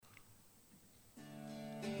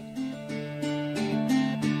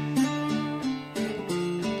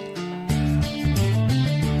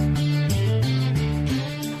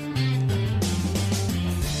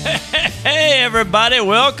everybody.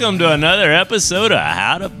 Welcome to another episode of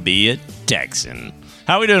How to Be a Texan.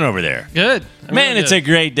 How we doing over there? Good. Man, it's a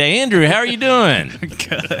great day. Andrew, how are you doing?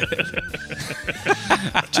 Good.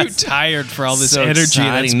 Too tired for all this So energy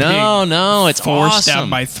exciting. that's No, it's forced awesome. down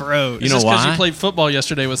my throat. You know just why? because you played football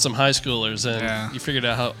yesterday with some high schoolers and Yeah. you figured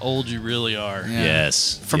out how old you really are. Yeah.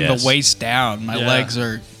 Yes. From yes. the waist down, my Yeah. legs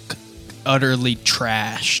are utterly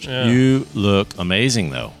trashed. Yeah. You look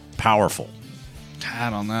amazing, though. Powerful. I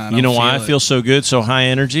don't know. You know why I feel so good, so high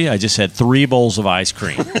energy? I just had 3 bowls of ice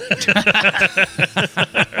cream. I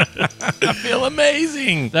feel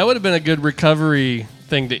amazing. That would have been a good recovery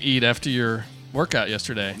thing to eat after your workout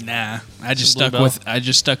yesterday. Nah, I just Blue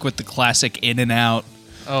stuck with the classic In-N-Out.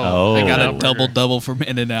 Oh. I got a In-N-Out burger. double from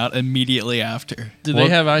In-N-Out immediately after. Did Well-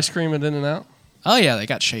 they have ice cream at In-N-Out? Oh yeah, they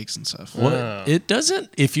got shakes and stuff. What? Oh. It doesn't.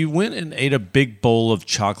 If you went and ate a big bowl of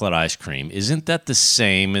chocolate ice cream, isn't that the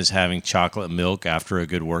same as having chocolate milk after a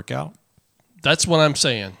good workout? That's what I'm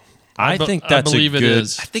saying. I think that's believe a it good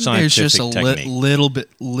is. I think there's just a technique.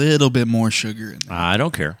 little bit more sugar in there. I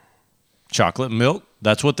don't care. Chocolate milk.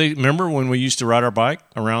 That's what they remember when we used to ride our bike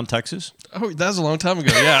around Texas. Oh, that was a long time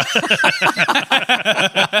ago. Yeah.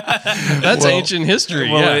 That's ancient history.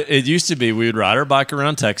 Well, yeah. it used to be we would ride our bike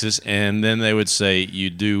around Texas, and then they would say you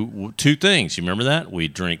do 2 things. You remember that? We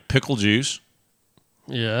drink pickle juice,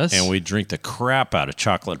 Yes. and we drink the crap out of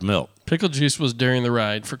chocolate milk. Pickle juice was during the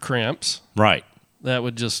ride for cramps. Right. That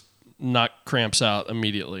would just knock cramps out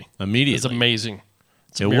immediately. Immediately. It's amazing.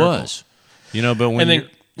 It's a It miracle. was. You know, but when And then,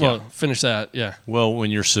 you're, well, finish that. Yeah. well,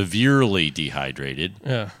 when you're severely dehydrated,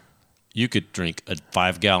 Yeah. you could drink a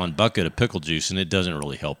 5-gallon bucket of pickle juice, and it doesn't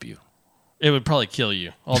really help you. It would probably kill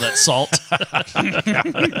you. All that salt.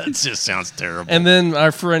 It just sounds terrible. And then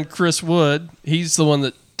our friend Chris Wood, he's the one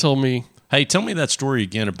that told me. Hey, tell me that story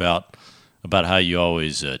again about how you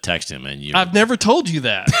always text him and you. I've never told you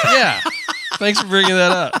that. Yeah. Thanks for bringing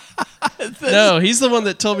that up. No, he's the one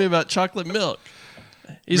that told me about chocolate milk.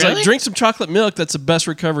 He's Really? like, drink some chocolate milk. That's the best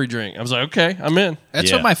recovery drink. I was like, okay, I'm in. That's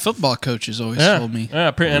Yeah. what my football coaches always Yeah. told me.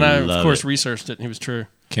 Yeah. And I, Love of course, it. researched it, and he was true.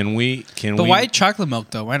 Can we? But why chocolate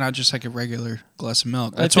milk though? Why not just like a regular glass of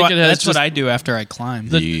milk? That's think what it has that's what just- I do after I climb.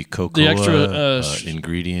 The cocoa the extra,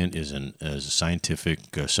 ingredient is a scientific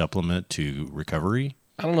supplement to recovery.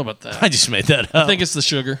 I don't know about that. I just made that up. I think it's the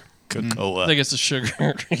sugar. cocoa. I think it's the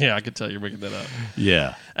sugar. Yeah, I could tell you're making that up.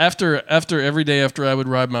 Yeah. After every day after I would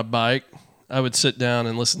ride my bike, I would sit down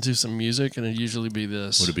and listen to some music, and it'd usually be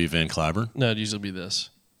this. Would it be Van Cliburn? No, it'd usually be this.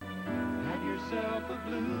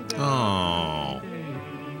 Oh,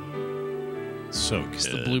 so good. It's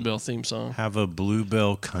the Bluebell theme song. Have a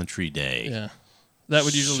Bluebell Country Day. Yeah. That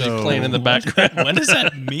would usually So- be playing in the background. What does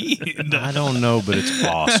that mean? I don't know, but it's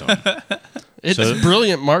awesome. It's So-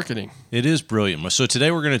 brilliant marketing. It is brilliant. So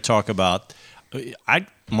today we're going to talk about. I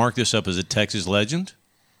mark this up as a Texas legend.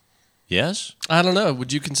 Yes, I don't know.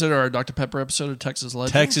 Would you consider our Dr. Pepper episode of Texas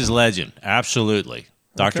Legend? Texas legend. Absolutely.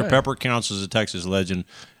 Dr. Okay. Pepper counts as a Texas legend,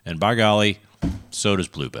 and by golly, so does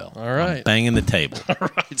Bluebell. All right. I'm banging the table. All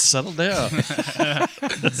right, settle down.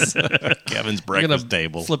 Kevin's You're breakfast gonna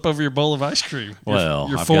table. flip over your bowl of ice cream. Well,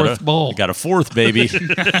 your I've fourth got bowl. I got a 4th, baby.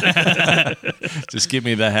 Just give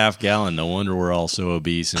me the half gallon. No wonder we're all so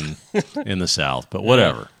obese in the South. But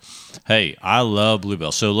whatever. Hey, I love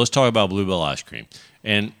Bluebell. So let's talk about Bluebell ice cream.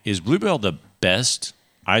 And is Bluebell the best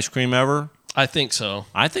ice cream ever? I think so.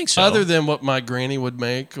 I think so. Other than what my granny would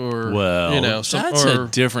make, or well, you know, that's a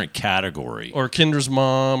different category. or Kendra's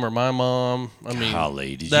mom, or my mom. I mean,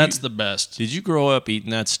 Golly, that's the best. Did you grow up eating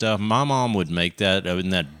that stuff? My mom would make that in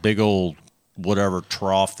that big old whatever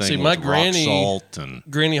trough thing See, with my rock granny- salt and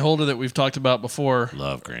Granny Holder that we've talked about before.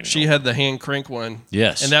 love granny. She had the hand crank one.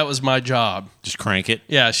 Yes. And that was my job. just crank it.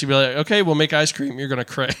 Yeah, she'd be like, okay, we'll make ice cream. You're going to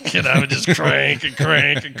crank. And I would just crank and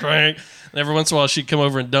crank and crank. And every once in a while, she'd come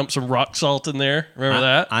over and dump some rock salt in there. Remember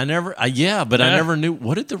that? I never, I never knew.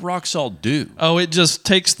 What did the rock salt do? Oh, it just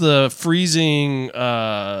takes the freezing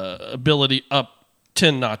ability up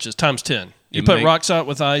 10 notches, times 10. You It put make- rock salt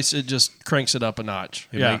with ice, it just cranks it up a notch.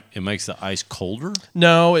 It makes the ice colder?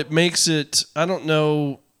 No, it makes it, I don't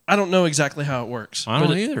know exactly how it works. I don't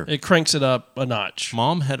but either. It cranks it up a notch.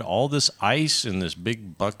 Mom had all this ice in this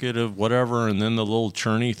big bucket of whatever, and then the little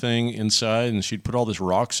churny thing inside, and she'd put all this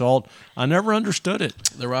rock salt. I never understood it.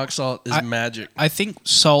 The rock salt is magic. I think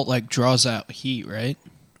salt like draws out heat, right?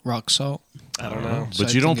 Rock salt. I don't know. So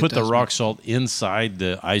But I you don't think it put the does rock salt inside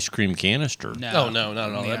the ice cream canister. Oh, no, not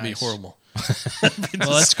at all. The That'd be ice. horrible. Well,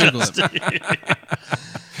 let's Google it.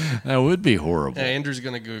 That would be horrible. Yeah, Andrew's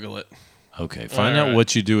going to Google it. Okay, find All out right.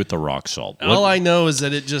 what you do with the rock salt. All I know is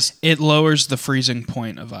that It lowers the freezing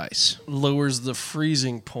point of ice. lowers the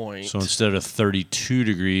freezing point. So instead of 32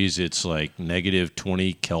 degrees, it's like negative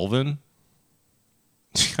 20 Kelvin.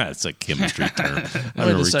 That's a chemistry term.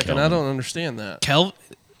 Wait a second. I don't understand that.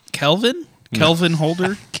 Kelvin? Kelvin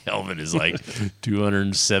Holder? Kelvin is like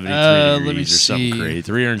 273 let me degrees or something see. crazy.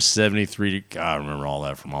 373. God, I remember all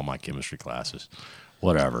that from all my chemistry classes.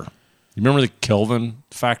 Whatever. You remember the Kelvin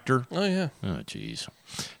factor? Oh, yeah. Oh, jeez.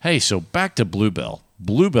 Hey, so back to Bluebell.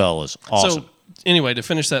 Bluebell is awesome. So, anyway, to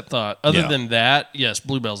finish that thought, other Yeah. than that, yes,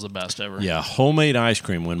 Bluebell's the best ever. Yeah, homemade ice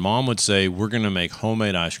cream. When Mom would say, we're going to make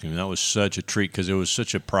homemade ice cream, that was such a treat because it was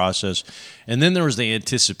such a process. And then there was the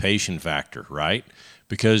anticipation factor, right?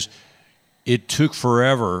 Because it took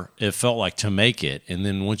forever, it felt like, to make it. And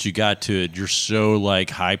then once you got to it, you're so like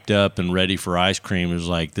hyped up and ready for ice cream. It was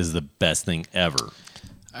like, this is the best thing ever.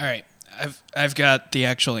 All right. I've got the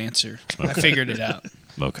actual answer. I figured it out.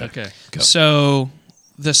 Okay. Go. So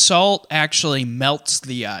the salt actually melts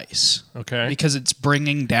the ice Okay. because it's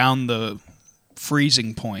bringing down the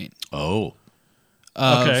freezing point Oh,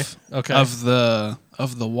 of Okay. of the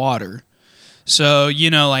water. So,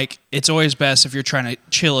 like it's always best if you're trying to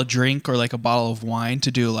chill a drink or like a bottle of wine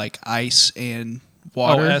to do like ice and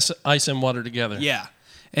water. Ice and water together. Yeah.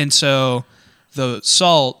 And so the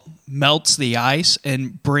salt melts the ice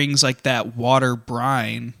and brings like that water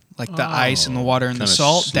brine, like the ice and the water and the kinda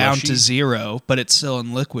salt down slushy? to zero, but it's still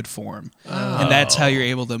in liquid form. And that's how you're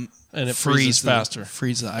able to And it freezes faster.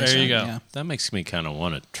 Freeze the ice. There you out, go. Yeah. that makes me kind of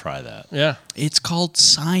want to try that. Yeah. It's called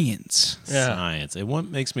science. Yeah. Science.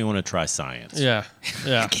 Makes me want to try science. Yeah.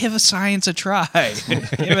 Yeah. Give a science a try.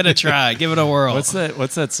 Give it a try. Give it a whirl. What's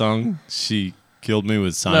that song? She killed me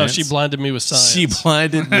with No, science. she blinded me with science. She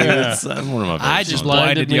blinded me with science. One of my favorite I just songs.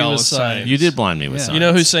 blinded me y'all with with science. science. You did blind me with Yeah. science. You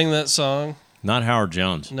know who sang that song? Not Howard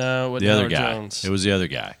Jones. No, it wasn't The other Howard guy. Jones. It was the other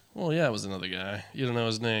guy. Well, yeah, it was another guy. You don't know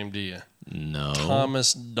his name, do you? No.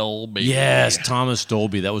 Thomas Dolby. Yes, Thomas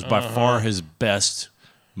Dolby. That was by far his best,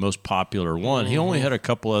 most popular one. He only had a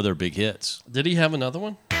couple other big hits. Did he have another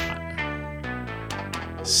one?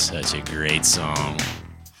 Such a great song.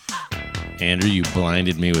 Andrew, you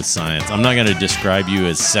blinded me with science. I'm not going to describe you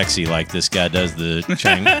as sexy like this guy does the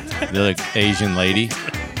the Asian lady.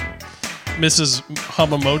 Mrs.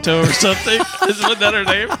 Hamamoto or something? Wasn't that her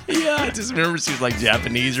name? Yeah, I just remember she was like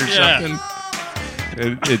Japanese or Yeah. something.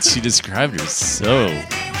 And she described her so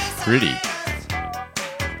pretty.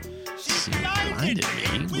 She blinded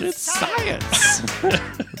me with science.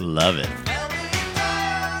 Love it.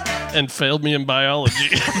 And failed me in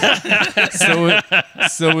biology.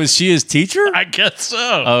 So was she his teacher? I guess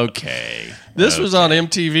so. Okay. This was on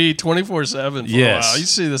MTV 24/7 for Yes. a while. You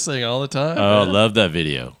see this thing all the time. Oh, man. love that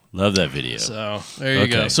video. Love that video. So there you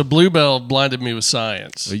go. Okay. So Bluebell blinded me with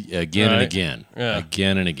science. Again and Right. again. Yeah.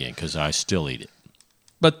 Again and again, because I still eat it.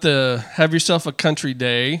 But the Have Yourself a Country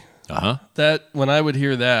Day, Uh-huh. that when I would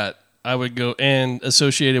hear that, I would go, and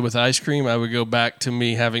associated with ice cream, I would go back to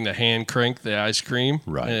me having to hand crank the ice cream.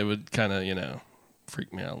 Right. And it would kind of,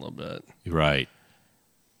 freak me out a little bit. Right.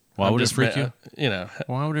 Why I'm would it just freak you?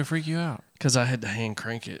 Why would it freak you out? Because I had to hand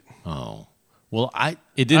crank it. Oh. Well,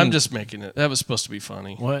 it didn't. I'm just making it. That was supposed to be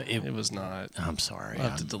funny. Well, It was not. I'm sorry.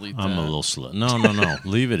 I'll have to delete I'm that. a little slow. No.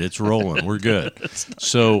 Leave it. It's rolling. We're good.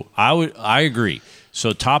 So I agree.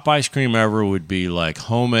 So top ice cream ever would be like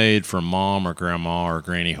homemade from mom or grandma or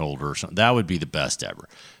granny Holder or something. That would be the best ever.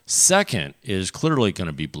 Second is clearly going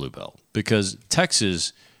to be Bluebell because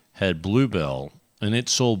Texas had Bluebell and it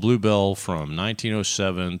sold Bluebell from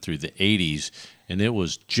 1907 through the 80s. And it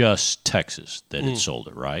was just Texas that had sold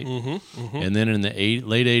it, right? Mm-hmm. And then in the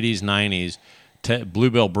late 80s, 90s,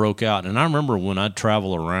 Bluebell broke out. And I remember when I'd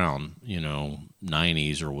travel around,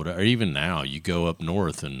 90s or whatever, or even now, you go up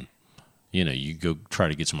north and, you go try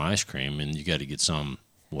to get some ice cream and you got to get some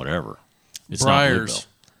whatever. It's not Breyers. Bluebell.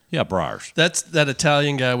 Yeah, Breyers. That's that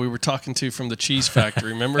Italian guy we were talking to from the cheese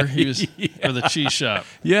factory. Remember? He was or the cheese shop.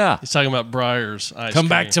 Yeah. He's talking about Breyers ice Come cream.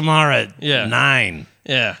 back tomorrow at Yeah. 9.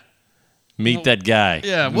 Yeah. Meet that guy.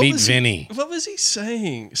 Yeah. Meet Vinny. What was he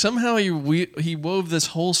saying? Somehow he wove this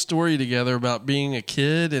whole story together about being a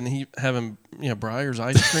kid and he having Breyers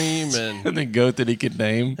ice cream And the goat that he could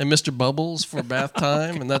name. and Mr. Bubbles for bath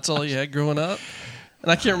time, and that's all he had growing up. And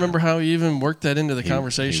I can't remember how he even worked that into the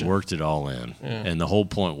conversation. He worked it all in. Yeah. And the whole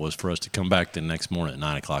point was for us to come back the next morning at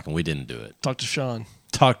 9 o'clock, and we didn't do it. Talk to Sean.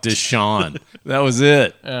 Talk to Sean. That was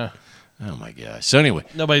it. Yeah. Oh, my gosh. So anyway,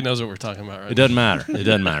 Nobody knows what we're talking about, right? it doesn't matter. It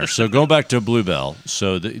doesn't matter. So going back to Bluebell.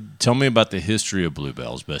 So tell me about the history of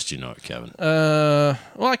Bluebell as best you know it, Kevin. Well,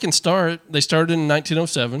 I can start. They started in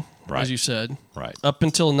 1907, Right. as you said. Right. Up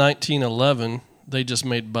until 1911, they just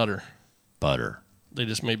made butter. Butter. They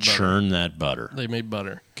just made butter. Churn that butter. They made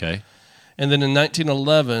butter. Okay. And then in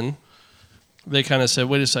 1911, they kind of said,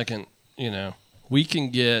 wait a second, we can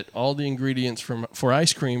get all the ingredients for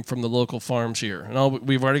ice cream from the local farms here. And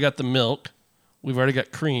we've already got the milk. We've already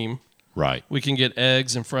got cream. Right. We can get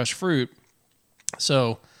eggs and fresh fruit.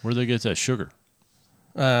 So where do they get that sugar?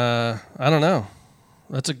 I don't know.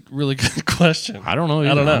 That's a really good question. I don't know.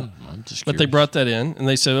 Either. I don't know. I'm just But curious. they brought that in, and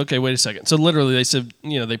they said, okay, wait a second. So literally they said,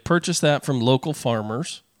 they purchased that from local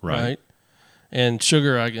farmers. Right. And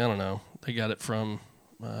sugar, I don't know. They got it from...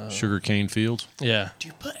 sugar cane fields. Yeah. Do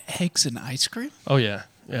you put eggs in ice cream? Oh, yeah.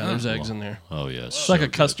 Yeah, there's eggs in there. Oh, yes. It's like a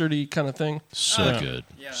custardy kind of thing. So good.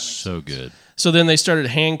 So good. So then they started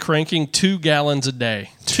hand cranking 2 gallons a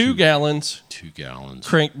day. 2 gallons 2 gallons.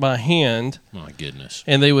 cranked by hand. My goodness.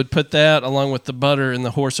 And they would put that along with the butter in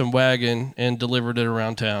the horse and wagon and delivered it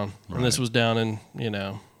around town. Right. And this was down in,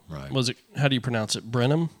 Right. was it? How do you pronounce it?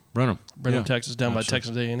 Brenham, Brenham, Texas, down Absolutely. by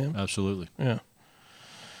Texas A&M. Absolutely. Yeah.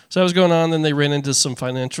 So that was going on. Then they ran into some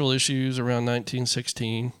financial issues around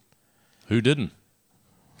 1916. Who didn't?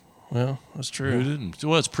 Well, that's true. Who didn't?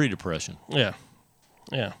 Well, it's pre-depression. Yeah.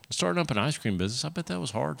 Yeah. Starting up an ice cream business, I bet that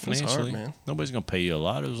was hard It was financially. hard, man. Nobody's going to pay you a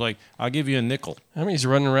lot. It was like, I'll give you a nickel. I mean, he's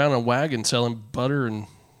running around in a wagon selling butter and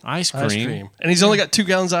Ice cream. ice cream. And he's only got 2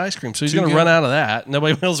 gallons of ice cream, so he's 2 going to run out of that.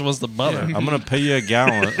 Nobody else wants the butter. I'm going to pay you a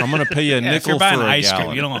gallon. I'm going to pay you a If nickel you're buying for a ice gallon.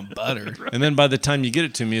 cream, you don't want butter. And then by the time you get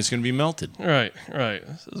it to me, it's going to be melted. Right.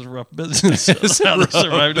 This is a rough business. That's how they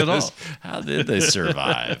survived it all. How did they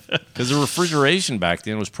survive? Because the refrigeration back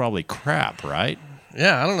then was probably crap, right?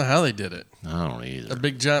 Yeah, I don't know how they did it. I don't either. A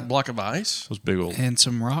big giant block of ice. Those big old And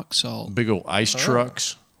some rock salt. ice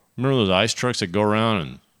trucks. Remember those ice trucks that go around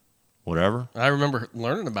and whatever? I remember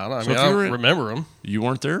learning about it. So I if you don't remember them. You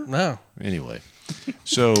weren't there? No. Anyway.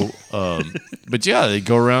 So, but yeah, they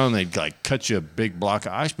go around and they like cut you a big block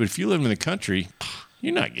of ice. But if you live in the country,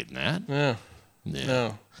 you're not getting that. Yeah. Yeah.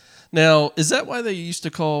 No. Now, is that why they used to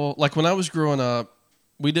call, like when I was growing up,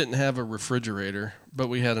 we didn't have a refrigerator, but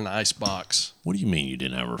we had an ice box. What do you mean you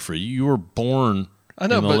didn't have a refrigerator? You were born I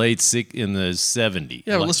know, in the but- in the 70s.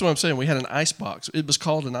 Yeah, but Like, listen to what I'm saying. We had an ice box. It was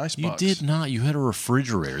called an ice you box. did not. You had a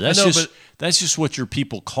refrigerator. That's know, just but- that's just what your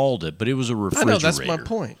people called it. But it was a I refrigerator. know, that's my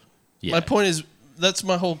point. Yeah. My point is, that's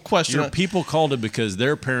my whole question. Your people called it because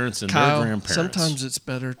their parents and Kyle, their grandparents. sometimes it's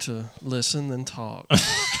better to listen than talk.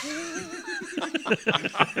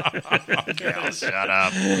 Shut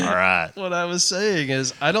up. All right. What I was saying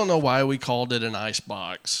is, I don't know why we called it an ice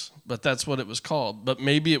box, but that's what it was called. But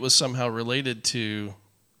maybe it was somehow related to,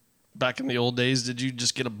 back in the old days, did you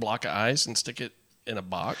just get a block of ice and stick it in a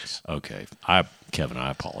box? Okay. Kevin,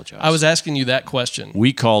 I apologize. I was asking you that question.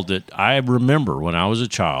 We called it, I remember when I was a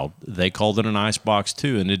child, they called it an ice box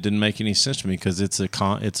too, and it didn't make any sense to me because it's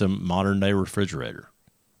a modern day refrigerator.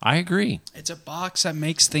 I agree. It's a box that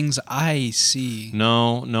makes things icy.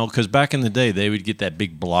 No, because back in the day, they would get that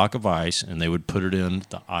big block of ice and they would put it in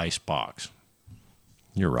the ice box.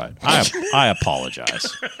 You're right. I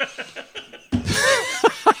apologize.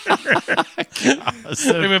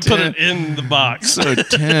 They would put it in the box. So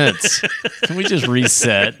tense. Can we just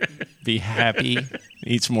reset? Be happy.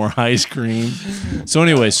 Eat some more ice cream. So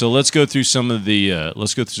anyway, let's go through some of the.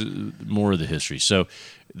 Let's go through more of the history. So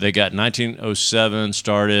they got 1907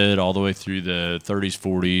 started all the way through the 30s,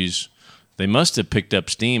 40s. They must have picked up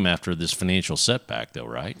steam after this financial setback, though,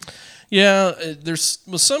 right? Yeah, was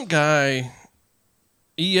some guy,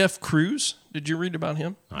 E.F. Cruz. Did you read about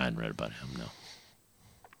him? I hadn't read about him. No.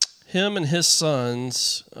 Him and his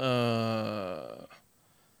sons, that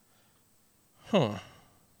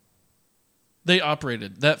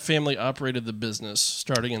family operated the business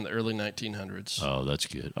starting in the early 1900s. Oh, that's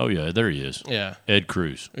good. Oh yeah, there he is. Yeah. Ed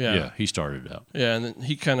Cruz. Yeah. He started it out. Yeah, and then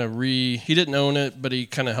he kind of he didn't own it, but he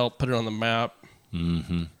kind of helped put it on the map.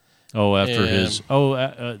 Mm-hmm. Oh, after his.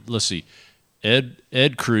 Let's see.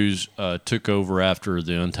 Ed Cruz took over after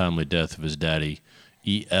the untimely death of his daddy,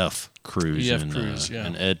 E.F. Cruz. E.F. Cruz, yeah.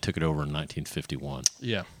 And Ed took it over in 1951.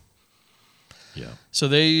 Yeah. Yeah. So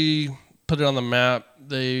they put it on the map.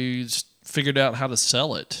 They figured out how to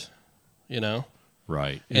sell it,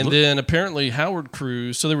 Right. And then apparently Howard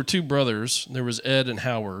Cruz, so there were 2 brothers. There was Ed and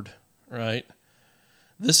Howard, right?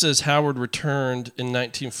 This says Howard returned in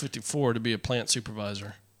 1954 to be a plant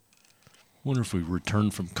supervisor. Wonder if we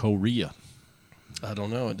returned from Korea. I don't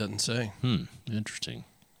know. It doesn't say. Interesting.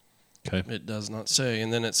 Okay. It does not say.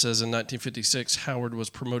 And then it says in 1956, Howard was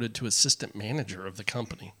promoted to assistant manager of the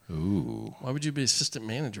company. Ooh. Why would you be assistant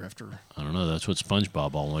manager after? I don't know. That's what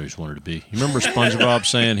SpongeBob always wanted to be. You remember SpongeBob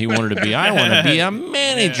saying he wanted to be, I want to be a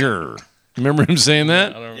manager. Remember him saying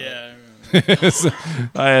that? I don't know. Yeah.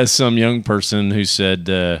 I asked some young person who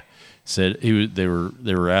said said they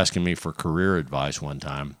were asking me for career advice one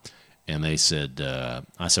time, and they said,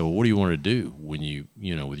 I said, well, what do you want to do when you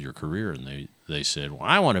with your career? And they said, well,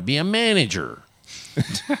 I want to be a manager.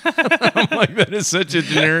 I'm like, that is such a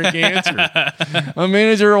generic answer. A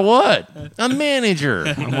manager of what? A manager.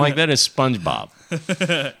 I'm like, that is SpongeBob.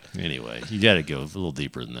 Anyway, you got to go a little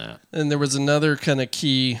deeper than that. And there was another kind of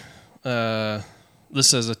key.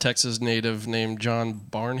 This is a Texas native named John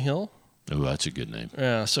Barnhill. Oh, that's a good name.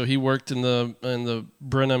 Yeah, so he worked in the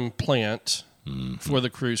Brenham plant for the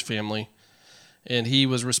Cruz family, and he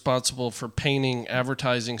was responsible for painting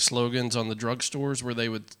advertising slogans on the drugstores where they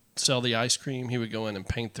would sell the ice cream. He would go in and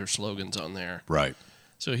paint their slogans on there. Right.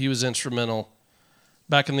 So he was instrumental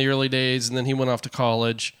back in the early days, and then he went off to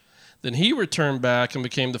college. Then he returned back and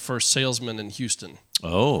became the first salesman in Houston.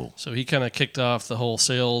 Oh. So he kind of kicked off the whole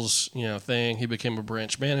sales, thing. He became a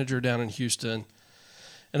branch manager down in Houston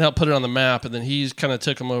and helped put it on the map. And then he kind of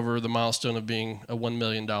took him over the milestone of being a $1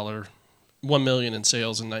 million in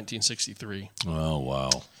sales in 1963. Oh, wow.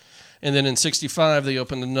 And then in 65, they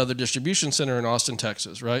opened another distribution center in Austin,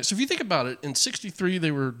 Texas, right? So if you think about it, in 63, they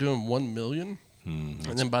were doing 1 million.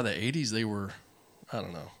 And then by the 80s, they were, I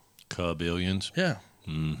don't know. Billions. Yeah.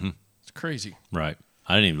 Mm-hmm. It's crazy. Right.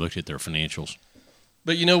 I didn't even look at their financials.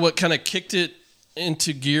 But you know what kind of kicked it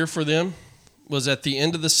into gear for them was at the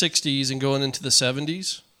end of the 60s and going into the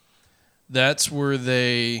 70s. That's where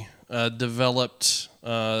they developed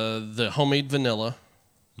the homemade vanilla.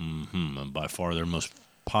 Mm-hmm. And by far their most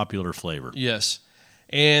popular flavor. Yes.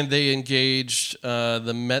 And they engaged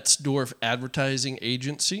the Metzdorf Advertising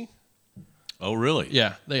Agency. Oh, really?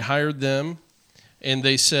 Yeah. They hired them, and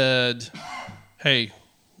they said, hey,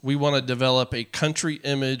 we want to develop a country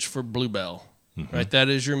image for Bluebell. Mm-hmm. Right? That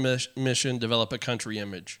is your mission, develop a country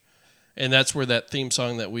image. And that's where that theme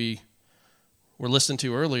song that we were listening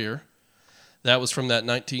to earlier, that was from that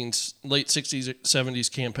late 60s,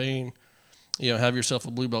 70s campaign. Have yourself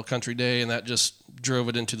a Bluebell Country Day, and that just drove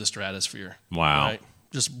it into the stratosphere. Wow. Right?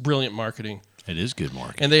 Just brilliant marketing. It is good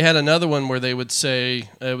marketing. And they had another one where they would say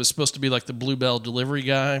it was supposed to be like the Bluebell delivery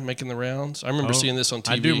guy making the rounds. I remember seeing this on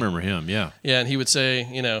TV. I do remember him, yeah. Yeah, and he would say,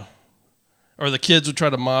 or the kids would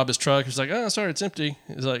try to mob his truck. He's like, oh, sorry, it's empty.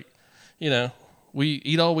 He's like, we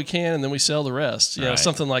eat all we can and then we sell the rest. Right.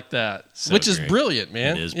 Something like that, so which great. is brilliant,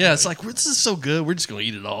 man. It is brilliant. It's like, this is so good. We're just going to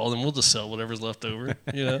eat it all and we'll just sell whatever's left over.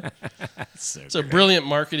 So brilliant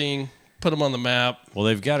marketing, put them on the map. Well,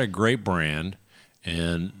 they've got a great brand,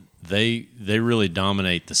 and they really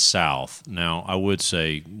dominate the South. Now, I would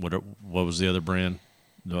say, what was the other brand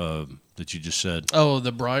that you just said? Oh,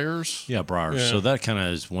 the Breyers? Yeah, Breyers. Yeah. So that kind of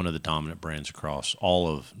is one of the dominant brands across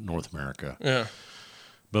all of North America. Yeah.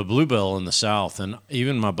 But Bluebell in the South, and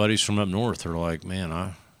even my buddies from up north are like,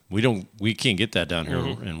 man, we can't get that down here,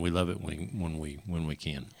 and we love it when we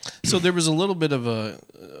can. So there was a little bit of a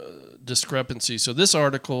discrepancy. So this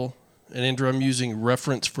article, and Andrew, I'm using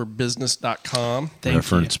referenceforbusiness.com.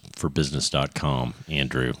 Referenceforbusiness.com,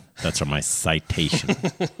 Andrew. That's my citation.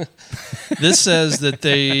 This says that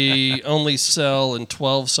they only sell in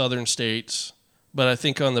 12 southern states. But I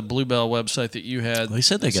think on the Bluebell website that you had, they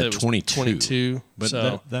said they got 22. 22. But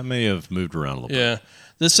so, that may have moved around a little bit. Yeah.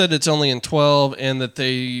 This said it's only in 12 and that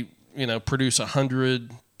they, produce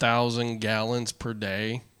 100,000 gallons per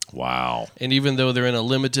day. Wow. And even though they're in a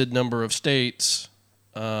limited number of states,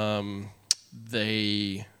 they are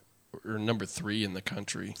number 3 in the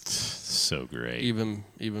country. So great. Even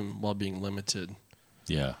while being limited.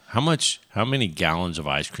 Yeah. How many gallons of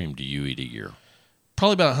ice cream do you eat a year?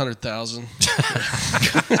 Probably about 100,000.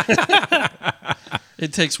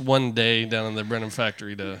 It takes one day down in the Brenham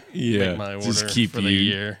factory to make my order just keep for the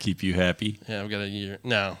year. Keep you happy? Yeah, I've got a year.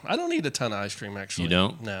 No, I don't eat a ton of ice cream, actually. You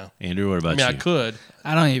don't? No. Andrew, what about you? I could.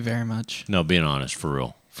 I don't eat very much. No, being honest, for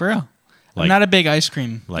real. For real. I'm not a big ice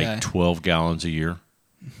cream guy. 12 gallons a year?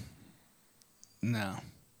 No.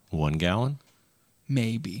 1 gallon?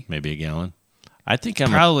 Maybe. Maybe a gallon? I think I'm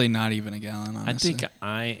probably not even a gallon, honestly. I think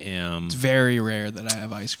I am. It's very rare that I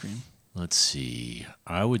have ice cream. Let's see.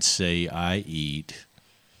 I would say I eat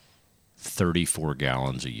 34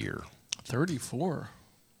 gallons a year. 34?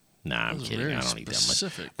 Nah, I'm kidding. I don't eat that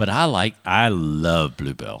much. But I love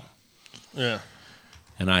Bluebell. Yeah.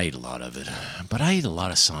 And I eat a lot of it. But I eat a lot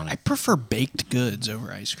of Sonic. I prefer baked goods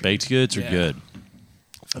over ice cream. Baked goods are good.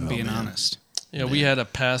 If I'm being honest. Yeah, we had a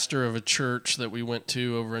pastor of a church that we went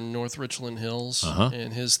to over in North Richland Hills,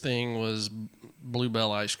 and his thing was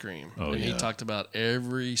Bluebell ice cream. Oh, and he talked about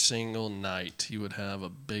every single night he would have a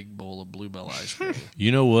big bowl of Bluebell ice cream.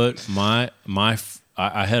 You know what? I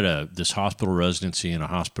had this hospital residency in a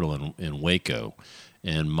hospital in Waco,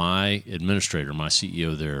 and my administrator, my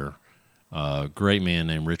CEO there, great man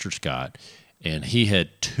named Richard Scott, and he had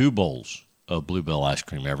 2 bowls of Bluebell ice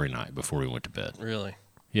cream every night before we went to bed. Really?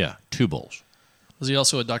 Yeah, 2 bowls. Was he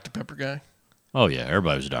also a Dr. Pepper guy? Oh, yeah,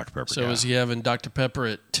 everybody was a Dr. Pepper guy. So was he having Dr. Pepper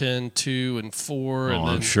at 10, 2, and 4, and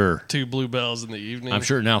then I'm sure. 2 Bluebells in the evening? I'm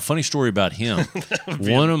sure. Now, funny story about him.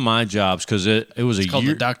 One of my jobs, because it was It's a called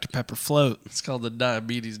year. the Dr. Pepper float. It's called the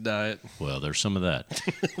diabetes diet. Well, there's some of that.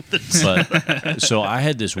 But so I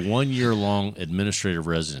had this 1-year-long administrative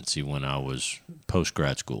residency when I was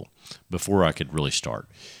post-grad school before I could really start.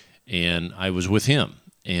 And I was with him.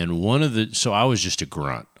 And so I was just a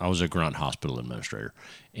grunt. I was a grunt hospital administrator.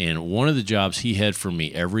 And one of the jobs he had for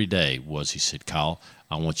me every day was, he said, Kyle,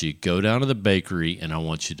 I want you to go down to the bakery and I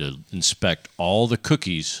want you to inspect all the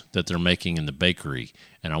cookies that they're making in the bakery.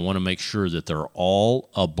 And I want to make sure that they're all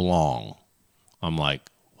oblong. I'm like,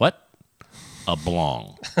 what?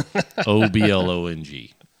 Oblong. Oblong.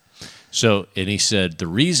 So, and he said, the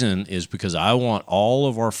reason is because I want all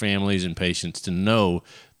of our families and patients to know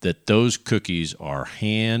that those cookies are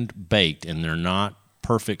hand-baked and they're not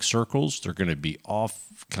perfect circles. They're going to be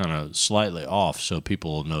off, kind of slightly off, so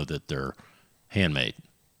people will know that they're handmade.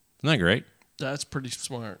 Isn't that great? That's pretty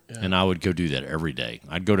smart. Yeah. And I would go do that every day.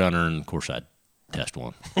 I'd go down there and, of course, I'd test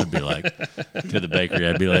one. I'd be like, to the bakery,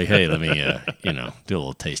 I'd be like, hey, let me, do a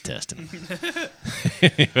little taste testing.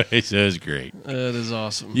 Anyway, so it was great. That is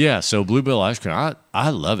awesome. Yeah, so Bluebell ice cream, I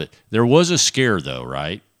love it. There was a scare, though,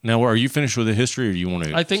 right? Now, are you finished with the history, or do you want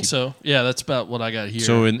to? I think so. Yeah, that's about what I got here.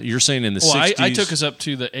 So you're saying in the 60s? I took us up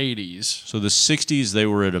to the 80s. So the 60s, they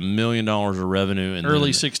were at $1 million of revenue. And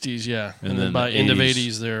early 60s, yeah. And then by end of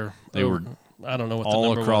 80s, they were, I don't know what the all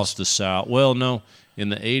number across was. the South. Well, no. In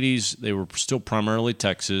the 80s, they were still primarily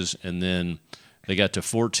Texas, and then they got to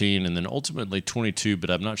 14, and then ultimately 22, but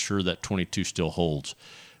I'm not sure that 22 still holds.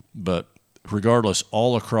 But regardless,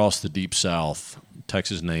 all across the Deep South,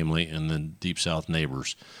 Texas namely, and then Deep South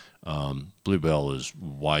neighbors, Bluebell is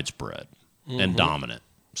widespread and dominant.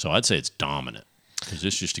 So I'd say it's dominant because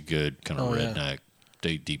it's just a good kind of redneck,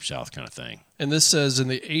 Deep South kind of thing. And this says in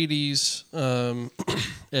the 80s,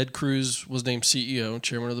 Ed Cruz was named CEO,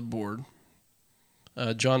 chairman of the board.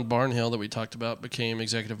 John Barnhill, that we talked about, became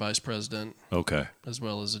executive vice president. Okay. As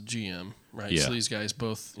well as a GM, right? Yeah. So these guys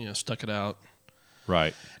both, stuck it out.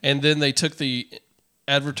 Right. And then they took the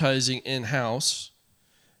advertising in-house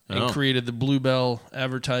and created the Bluebell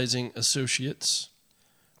Advertising Associates,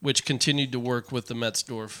 which continued to work with the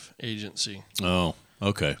Metzdorf agency. Oh,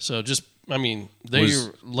 okay. So they're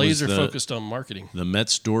laser focused on marketing. The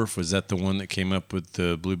Metzdorf, was that the one that came up with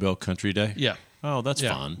the Bluebell Country Day? Yeah. Oh, that's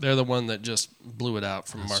fun. They're the one that just blew it out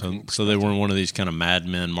from marketing. So they weren't one of these kind of Mad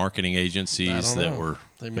Men marketing agencies that were.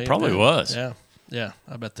 They probably was. Yeah,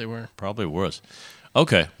 I bet they were. Probably was.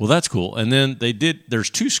 Okay, well that's cool. And then there's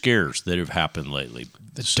 2 scares that have happened lately.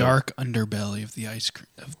 The dark underbelly of the ice cream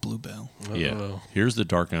of Bluebell. Yeah, here's the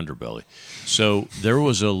dark underbelly. So there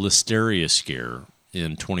was a listeria scare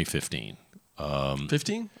in 2015.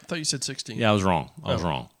 15? I thought you said 16. Yeah, I was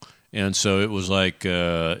wrong. And so it was like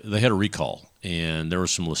they had a recall, and there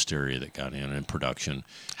was some listeria that got in production.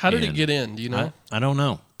 How did it get in? Do you know? I don't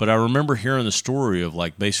know. But I remember hearing the story of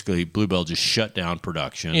basically Bluebell just shut down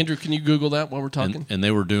production. Andrew, can you Google that while we're talking? And they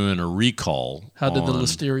were doing a recall. How did the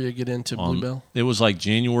listeria get into Bluebell? It was like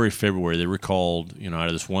January, February. They recalled, out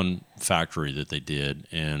of this one factory that they did.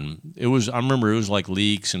 And I remember it was like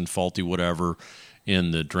leaks and faulty whatever in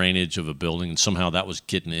the drainage of a building. And somehow that was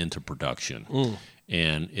getting into production.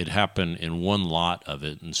 And it happened in one lot of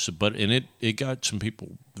it. And so, it got some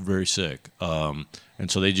people very sick. And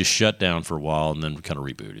so they just shut down for a while and then kind of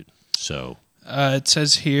rebooted. So it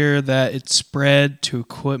says here that it spread to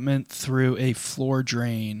equipment through a floor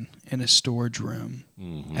drain in a storage room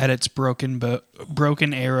at its Broken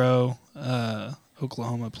Arrow,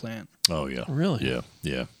 Oklahoma plant. Oh, yeah. Really?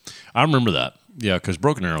 Yeah. I remember that. Yeah, because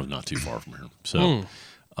Broken Arrow is not too far from here. So,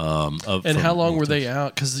 and how long were they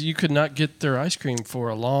out? Because you could not get their ice cream for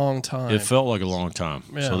a long time. It felt like a long time.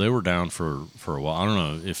 Yeah. So they were down for a while. I don't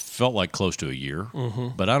know. It felt like close to a year,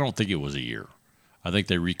 but I don't think it was a year. I think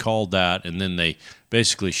they recalled that, and then they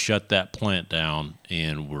basically shut that plant down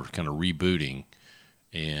and were kind of rebooting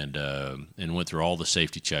and went through all the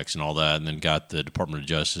safety checks and all that, and then got the Department of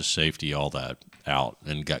Justice safety, all that out,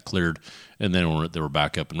 and got cleared, and then they were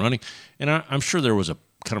back up and running. And I'm sure there was a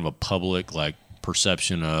kind of a public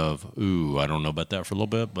perception of, I don't know about that for a little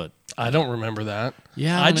bit, but I don't remember that.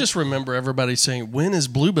 Yeah, I just remember everybody saying, when is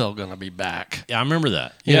Bluebell going to be back? Yeah, I remember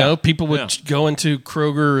that. You know, people would go into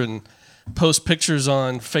Kroger and post pictures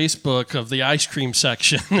on Facebook of the ice cream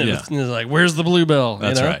section. And it's like, where's the Bluebell?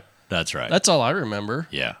 That's right. That's right. That's all I remember.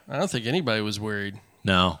 Yeah. I don't think anybody was worried.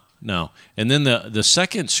 No. No. And then the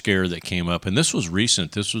second scare that came up, and this was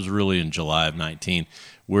recent. This was really in July of 19,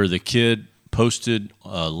 where the kid posted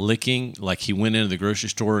licking, like he went into the grocery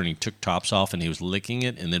store and he took tops off and he was licking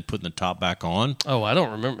it and then putting the top back on. Oh, I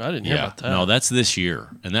don't remember. I didn't hear about that. No, that's this year,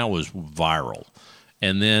 and that was viral.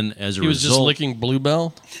 And then as a result, he was just licking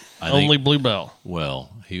Bluebell. Only Bluebell.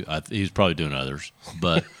 Well, he was probably doing others,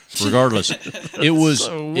 but regardless, it was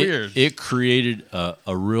so weird. It created a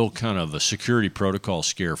real kind of a security protocol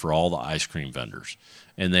scare for all the ice cream vendors,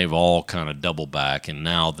 and they've all kind of doubled back, and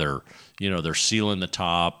now they're sealing the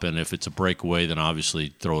top, and if it's a breakaway, then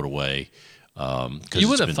obviously throw it away. You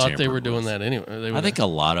would have thought they were doing that anyway. I think a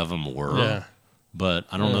lot of them were. Yeah. But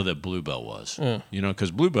I don't know that Bluebell was.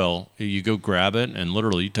 Because Bluebell, you go grab it, and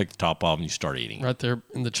literally you take the top off and you start eating. Right there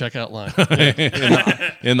in the checkout line.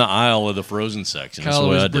 in the aisle of the frozen section. Kyle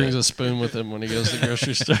always brings a spoon with him when he goes to the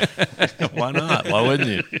grocery store. Why not? Why wouldn't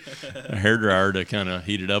you? A hairdryer to kind of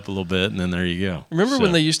heat it up a little bit, and then there you go. Remember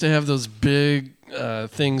when they used to have those big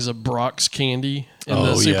things of Brock's candy in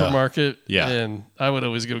the supermarket? Yeah. And I would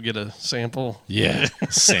always go get a sample. Yeah,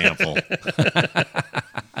 sample.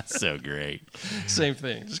 That's so great. Same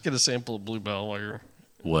thing. Just get a sample of Bluebell while you're...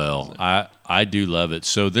 Well, I do love it.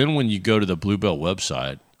 So then when you go to the Bluebell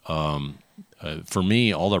website, for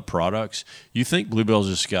me, all their products, you think Bluebell's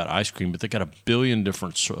just got ice cream, but they got a billion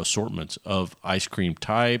different assortments of ice cream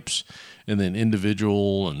types, and then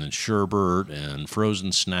individual, and then sherbet, and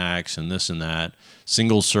frozen snacks, and this and that,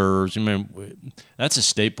 single serves. I mean, that's a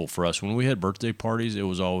staple for us. When we had birthday parties, it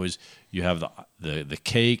was always you have the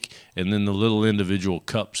cake, and then the little individual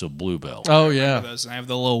cups of Bluebell. Oh yeah, those, and I have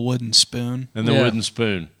the little wooden spoon and the wooden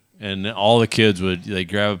spoon. And all the kids they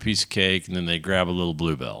grab a piece of cake and then they grab a little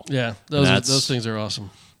Bluebell. Yeah, those things are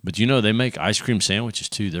awesome. But they make ice cream sandwiches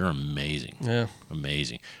too. They're amazing. Yeah,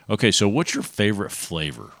 amazing. Okay, so what's your favorite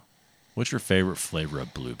flavor? What's your favorite flavor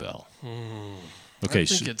of Bluebell? Okay, I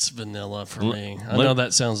think it's vanilla for me. I know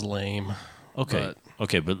that sounds lame. Okay,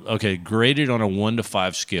 but graded on a 1 to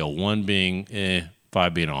 5 scale. 1 being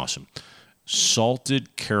 5 being awesome.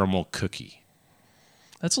 Salted caramel cookie.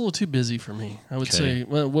 That's a little too busy for me. I would say.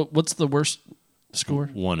 Well, what's the worst score?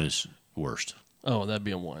 1 is worst. Oh, that'd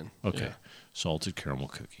be a 1. Okay. Yeah. Salted caramel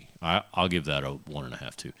cookie. I'll give that a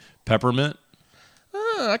 1.5 too. Peppermint.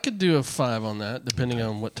 I could do a 5 on that, depending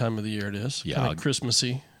on what time of the year it is. Yeah, kind of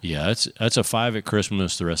Christmassy. Yeah, that's a 5 at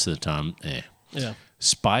Christmas. The rest of the time, Yeah.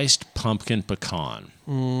 Spiced pumpkin pecan.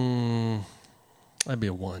 That'd be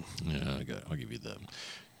a 1. Yeah, I'll give you that.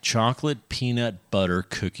 Chocolate peanut butter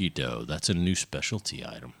cookie dough. That's a new specialty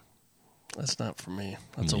item. That's not for me.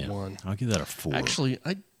 That's a 1. I'll give that a 4. Actually,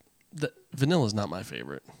 vanilla is not my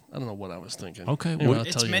favorite. I don't know what I was thinking. Okay, anyway, well,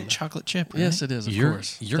 it's mint chocolate chip, right? Yes, it is, of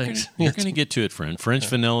course. You're gonna get to it, friend. French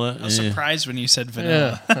vanilla. I was surprised when you said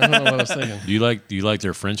vanilla. Yeah, I don't know what I was thinking. Do you like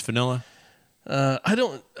their French vanilla? I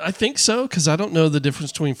don't. I think so because I don't know the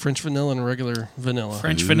difference between French vanilla and regular vanilla.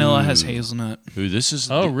 French vanilla has hazelnut. Ooh, this is.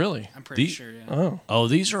 Oh, really? I'm pretty sure. Yeah. Oh,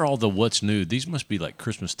 these are all the what's new. These must be like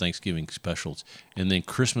Christmas, Thanksgiving specials, and then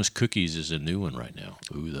Christmas cookies is a new one right now.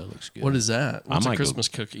 Ooh, that looks good. What is that? What's a Christmas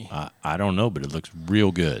cookie? I don't know, but it looks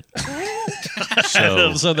real good.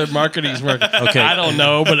 So their marketing's working. Okay, I don't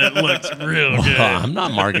know, but it looks real good. I'm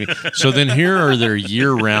not marketing. So then here are their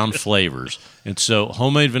year-round flavors, and so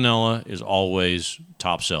homemade vanilla is always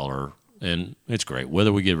top seller. And it's great.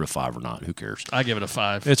 Whether we give it a 5 or not, who cares? I give it a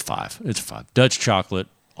 5. It's 5. It's 5. Dutch chocolate,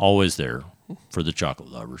 always there for the chocolate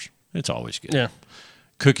lovers. It's always good. Yeah.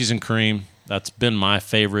 Cookies and cream, that's been my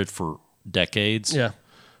favorite for decades. Yeah.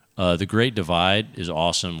 The Great Divide is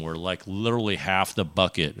awesome. Where like literally half the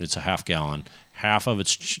bucket, it's a half gallon, half of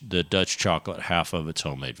it's the Dutch chocolate, half of it's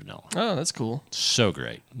homemade vanilla. Oh, that's cool. So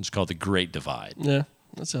great. It's called the Great Divide. Yeah,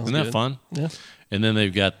 that sounds Isn't that fun? Yeah. And then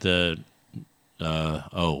they've got the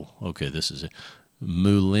this is it.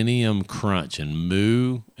 Millennium Crunch and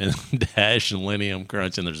Moo and dash Millennium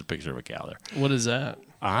Crunch, and there's a picture of a cow there. What is that?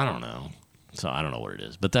 I don't know. So I don't know what it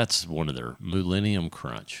is, but that's one of their Millennium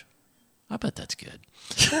Crunch. I bet that's good.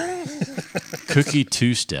 Cookie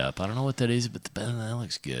two-step. I don't know what that is, but that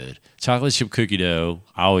looks good. Chocolate chip cookie dough.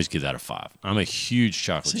 I always give that a 5. I'm a huge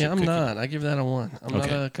chocolate chip cookie. I'm not. I give that a 1. I'm not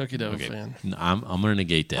a cookie dough fan. I'm going to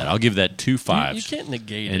negate that. I'll give that 2 5s. You can't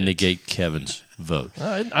negate and it. negate Kevin's vote.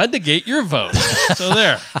 I'd negate your vote. So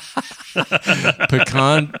there.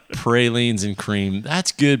 Pecan pralines and cream.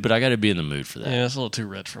 That's good, but I got to be in the mood for that. Yeah, it's a little too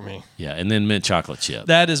red for me. Yeah, and then mint chocolate chip.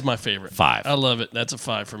 That is my favorite. 5. I love it. That's a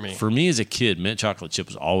 5 for me. For me as a kid, mint chocolate chip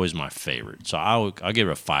was always my favorite. So I'll give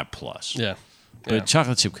it a 5+. Yeah. But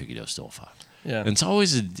chocolate chip cookie dough is still a 5. Yeah. And it's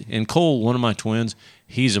always and Cole, one of my twins,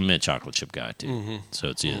 he's a mint chocolate chip guy too. So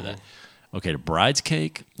it's either that. Okay, the bride's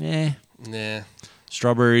cake, Nah.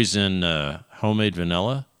 Strawberries and homemade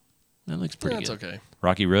vanilla. That looks pretty That's good. okay.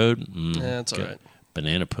 Rocky Road. Yeah, that's all good. right.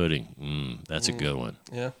 Banana pudding. That's a good one.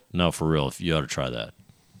 Yeah. No, for real. You ought to try that.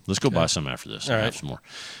 Let's go buy some after this. All I'll right. have some more.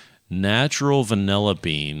 Natural vanilla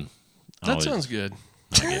bean. That sounds good.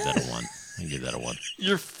 I gave that a 1. I give that a 1.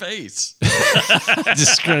 Your face.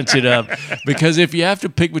 Just scrunch it up. Because if you have to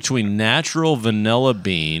pick between natural vanilla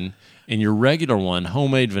bean and your regular one,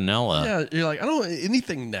 homemade vanilla. Yeah, you're like, I don't want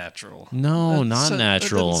anything natural. No, not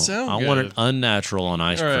natural. That doesn't sound I want it unnatural on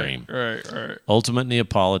ice cream. Right. Ultimate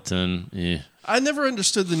Neapolitan. I never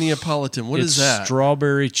understood the Neapolitan. What is that?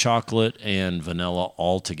 Strawberry, chocolate, and vanilla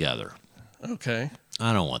all together. Okay.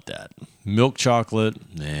 I don't want that. Milk chocolate,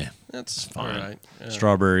 That's fine. all right. Yeah.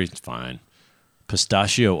 Strawberry, it's fine.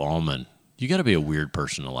 Pistachio almond. You got to be a weird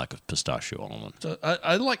person to like a pistachio almond. So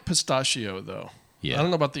I like pistachio, though. Yeah. I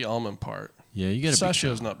don't know about the almond part. Yeah, you got to be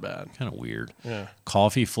Pistachio's not bad. kind of weird. Yeah.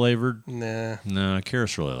 Coffee flavored? Nah. No,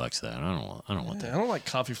 Karis really likes that. I don't want I that. don't like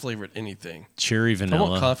coffee flavored anything. Cherry If I vanilla.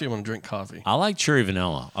 want coffee, I want to drink coffee. I like cherry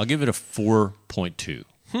vanilla. I'll give it a 4.2.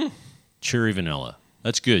 Cherry vanilla.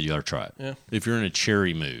 That's good. You ought to try it. Yeah. If you're in a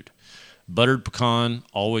cherry mood. Buttered pecan,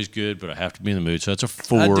 always good, but I have to be in the mood. So that's a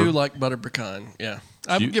 4. I do like buttered pecan. Yeah.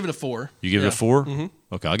 I would give it a 4. You give it a 4? Mm-hmm.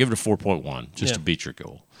 Okay, I'll give it a 4.1 just Yeah. to beat your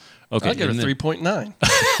goal. Okay, I'll give it and a then- 3.9.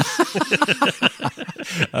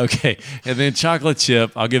 Okay, and then chocolate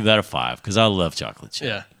chip, I'll give that a 5 because I love chocolate chip.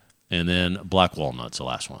 Yeah. And then black walnuts, the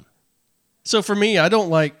last one. So for me, I don't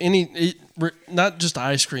like not just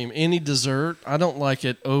ice cream, any dessert. I don't like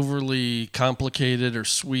it overly complicated or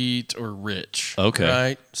sweet or rich. Okay.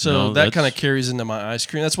 Right? So No, that that's- kind of carries into my ice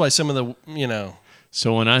cream. That's why some of the,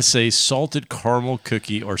 So when I say salted caramel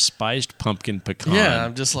cookie or spiced pumpkin pecan, yeah,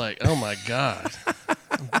 I'm just like, oh my God.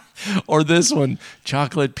 or this one,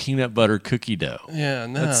 chocolate peanut butter cookie dough. Yeah,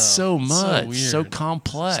 no. That's so much, weird. so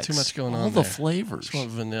complex. It's too much going All on the there. flavors. I just want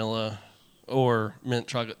vanilla or mint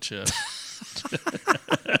chocolate chip.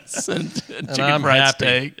 Chicken I'm fried happy.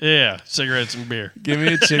 steak. Yeah, cigarettes and beer. Give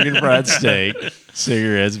me a chicken fried steak,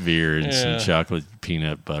 cigarettes, beer, and some Yeah. chocolate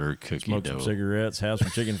peanut butter cookie Smoke dough. some cigarettes, have some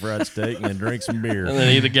chicken fried steak, and then drink some beer. And then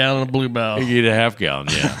eat a gallon of Blue Bell. You get a half gallon,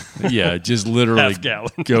 yeah. Yeah, just literally Half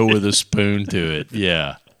gallon. go with a spoon to it.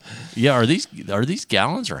 Yeah. Yeah, are these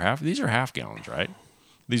gallons or half? These are half gallons, right?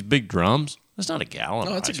 These big drums? That's not a gallon.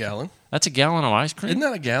 No, of it's a ice cream. gallon. That's a gallon of ice cream? Isn't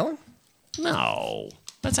that a gallon? No.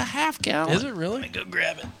 That's a half gallon. Is it really? Go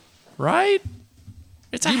grab it. Right?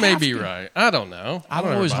 It's a You may half be gallon. right. I don't know. I I've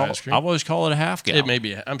don't always, ever buy ice cream. I've always called it a half gallon. It may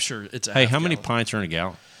be. I'm sure it's a Hey, half how many gallon. pints are in a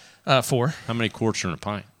gallon? 4. How many quarts are in a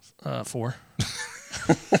pint? 4.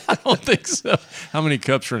 I don't think so. How many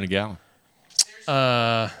cups are in a gallon?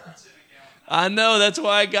 I know. That's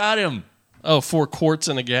why I got him. 4 quarts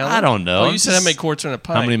in a gallon? I don't know. Oh, you said how many quarts are in a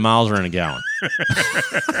pint? How many miles are in a gallon?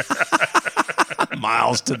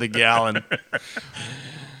 Miles to the gallon.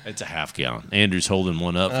 It's a half gallon. Andrew's holding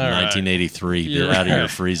one up from All right. 1983. Get You're out of your right.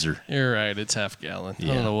 freezer. You're right. It's half gallon. I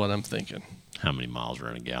Yeah. don't know what I'm thinking. How many miles are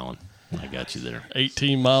in a gallon? I got you there.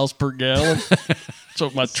 18 miles per gallon? That's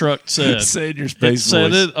what my truck said. Say it in your It space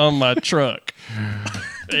said voice. it on my truck.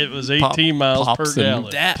 It was 18 miles pop per some-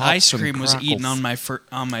 gallon. That Pop ice some cream was eaten crackles.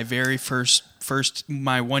 on my very first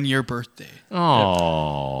my 1 year birthday.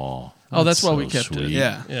 Oh. Oh, that's why so we kept it. sweet.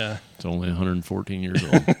 Yeah. Yeah. It's only 114 years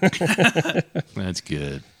old. That's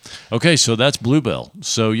good. Okay, so that's Bluebell.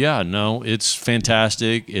 So, yeah, no, it's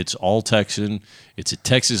fantastic. It's all Texan. It's a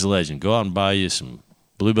Texas legend. Go out and buy you some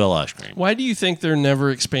Bluebell ice cream. Why do you think they're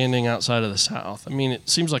never expanding outside of the South? I mean, it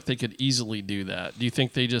seems like they could easily do that. Do you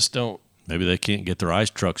think they just don't? Maybe they can't get their ice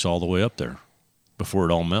trucks all the way up there before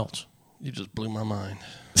it all melts. You just blew my mind.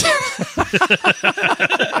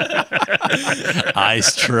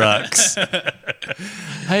 Ice trucks.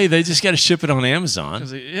 Hey, they just got to ship it on Amazon.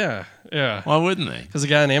 Yeah. Why wouldn't they? Because the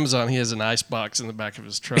guy on Amazon, he has an ice box in the back of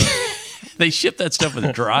his truck. They ship that stuff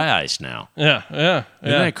with dry ice now. Yeah. Isn't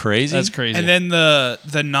that crazy? That's crazy. And then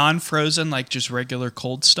the non-frozen, like just regular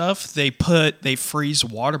cold stuff, they freeze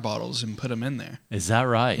water bottles and put them in there. Is that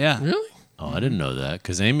right? Yeah. really? Oh, I didn't know that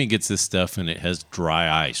because Amy gets this stuff and it has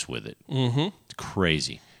dry ice with it. Mm-hmm. It's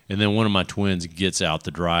crazy. And then one of my twins gets out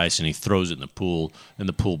the dry ice and he throws it in the pool, and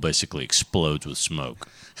the pool basically explodes with smoke.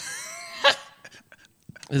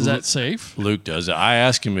 Is that safe? Luke does it. I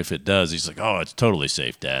ask him if it does. He's like, "Oh, it's totally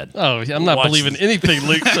safe, Dad." Oh, I'm not Watch believing this. anything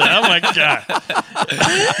Luke said. Oh, my God.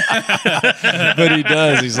 But he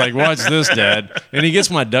does. He's like, "Watch this, Dad." And he gets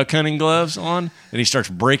my duck hunting gloves on, and he starts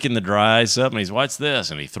breaking the dry ice up, and he's, "Watch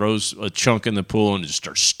this," and he throws a chunk in the pool and it just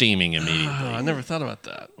starts steaming immediately. Oh, I never thought about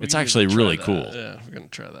that. It's We need actually to try really that. cool. Yeah, we're going to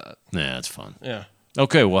try that. Yeah, it's fun. Yeah.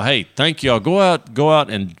 Okay, well, hey, thank y'all. Go out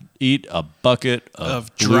and eat a bucket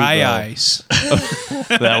Of dry Bluebell. ice.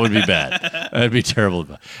 That would be bad. That'd be terrible.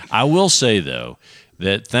 I will say, though,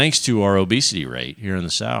 that thanks to our obesity rate here in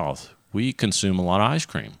the South, we consume a lot of ice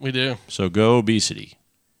cream. We do. So go obesity.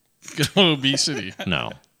 Go obesity.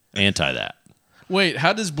 No, anti that. Wait,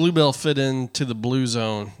 how does Bluebell fit into the blue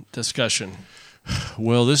zone discussion?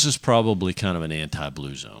 Well, this is probably kind of an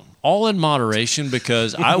anti-blue zone. All in moderation,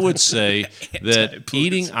 because I would say that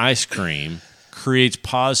eating ice cream creates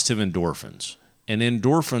positive endorphins. And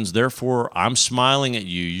endorphins, therefore, I'm smiling at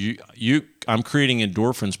you. I'm creating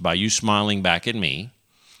endorphins by you smiling back at me.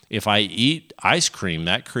 If I eat ice cream,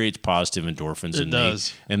 that creates positive endorphins in me.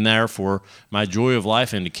 And therefore, my joy of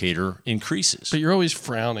life indicator increases. But you're always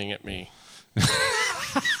frowning at me.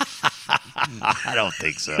 I don't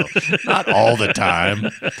think so. Not all the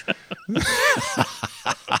time.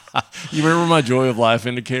 You remember my joy of life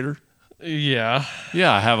indicator? Yeah.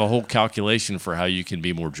 Yeah, I have a whole calculation for how you can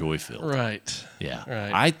be more joy-filled. Right. Yeah.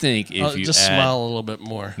 Right. I think if you just add, smile a little bit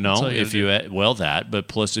more. No, if you add, well, that, but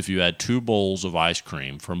plus if you add 2 bowls of ice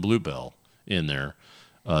cream from Bluebell in there,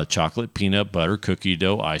 chocolate, peanut butter, cookie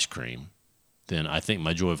dough ice cream, then I think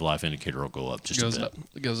my joy of life indicator will go up just a bit.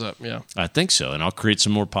 It goes up, yeah. I think so, and I'll create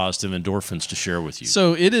some more positive endorphins to share with you.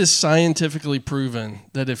 So it is scientifically proven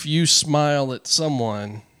that if you smile at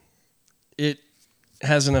someone, it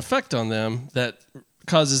has an effect on them that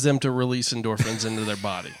causes them to release endorphins into their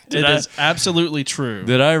body. It is absolutely true.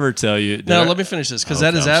 Did I ever tell you? Now, let me finish this, because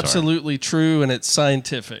that is absolutely true, and it's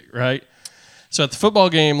scientific, right? So at the football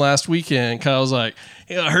game last weekend, Kyle's like,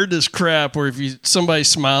 I heard this crap where if somebody's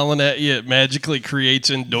smiling at you, it magically creates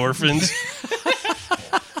endorphins.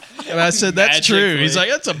 And I said, that's true. He's like,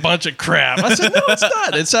 that's a bunch of crap. I said, no, it's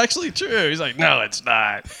not. It's actually true. He's like, no, it's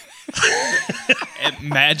not. It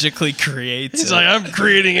magically creates. He's like, I'm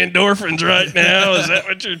creating endorphins right now. Is that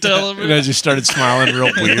what you're telling me? And I just started smiling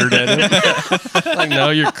real weird at him. Like,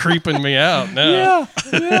 no, you're creeping me out. No.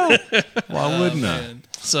 Yeah. Why wouldn't I?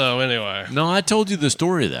 So anyway. No, I told you the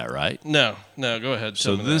story of that, right? No, go ahead.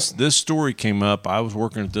 So this story came up. I was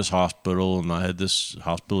working at this hospital, and I had this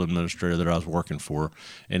hospital administrator that I was working for,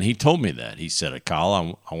 and he told me that. He said,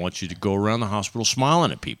 Kyle, I want you to go around the hospital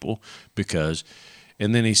smiling at people because,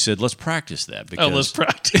 and then he said, let's practice that. Because, let's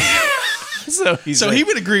practice. So he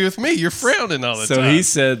would agree with me. You're frowning all the time. So he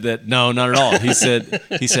said that, no, not at all. He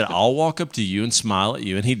said, I'll walk up to you and smile at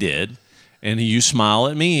you, and he did. And you smile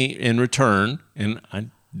at me in return, and I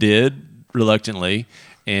did reluctantly.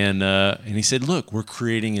 And he said, look, we're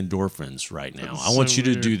creating endorphins right now. I want you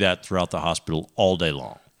to do that throughout the hospital all day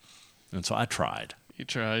long. And so I tried. You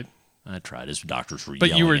tried? I tried. His doctors were But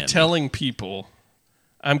yelling you were at me. telling people,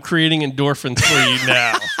 I'm creating endorphins for you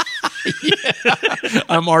now.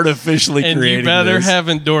 I'm artificially and creating you better this, have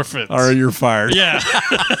endorphins. or you're fired. Yeah.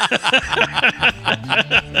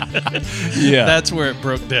 Yeah. That's where it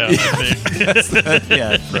broke down, I think.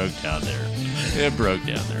 Yeah, it broke down there. It broke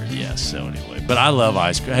down there, yes. So anyway, but I love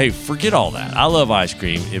ice cream. Hey, forget all that. I love ice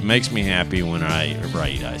cream. It makes me happy whenever I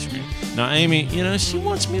eat ice cream. Now, Amy, she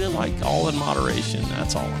wants me to like all in moderation.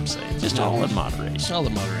 That's all I'm saying. Just all in moderation. All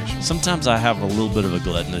in moderation. Sometimes I have a little bit of a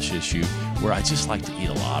gluttonous issue where I just like to eat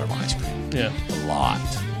a lot of ice cream. Yeah. A lot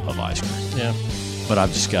of ice cream. Yeah. But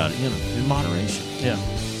I've just got, in moderation. Yeah.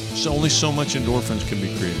 So only so much endorphins can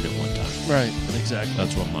be created at one time. Right. Exactly.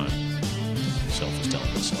 That's what my self is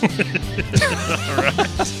telling myself.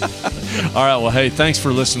 All right. Well, hey, thanks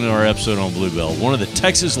for listening to our episode on Bluebell, one of the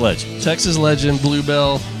Texas legends. Texas legend,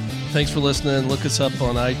 Bluebell. Thanks for listening. Look us up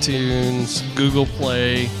on iTunes, Google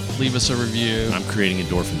Play. Leave us a review. I'm creating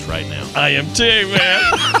endorphins right now. I am too, man.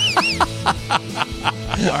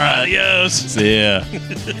 All right. Adios. See ya.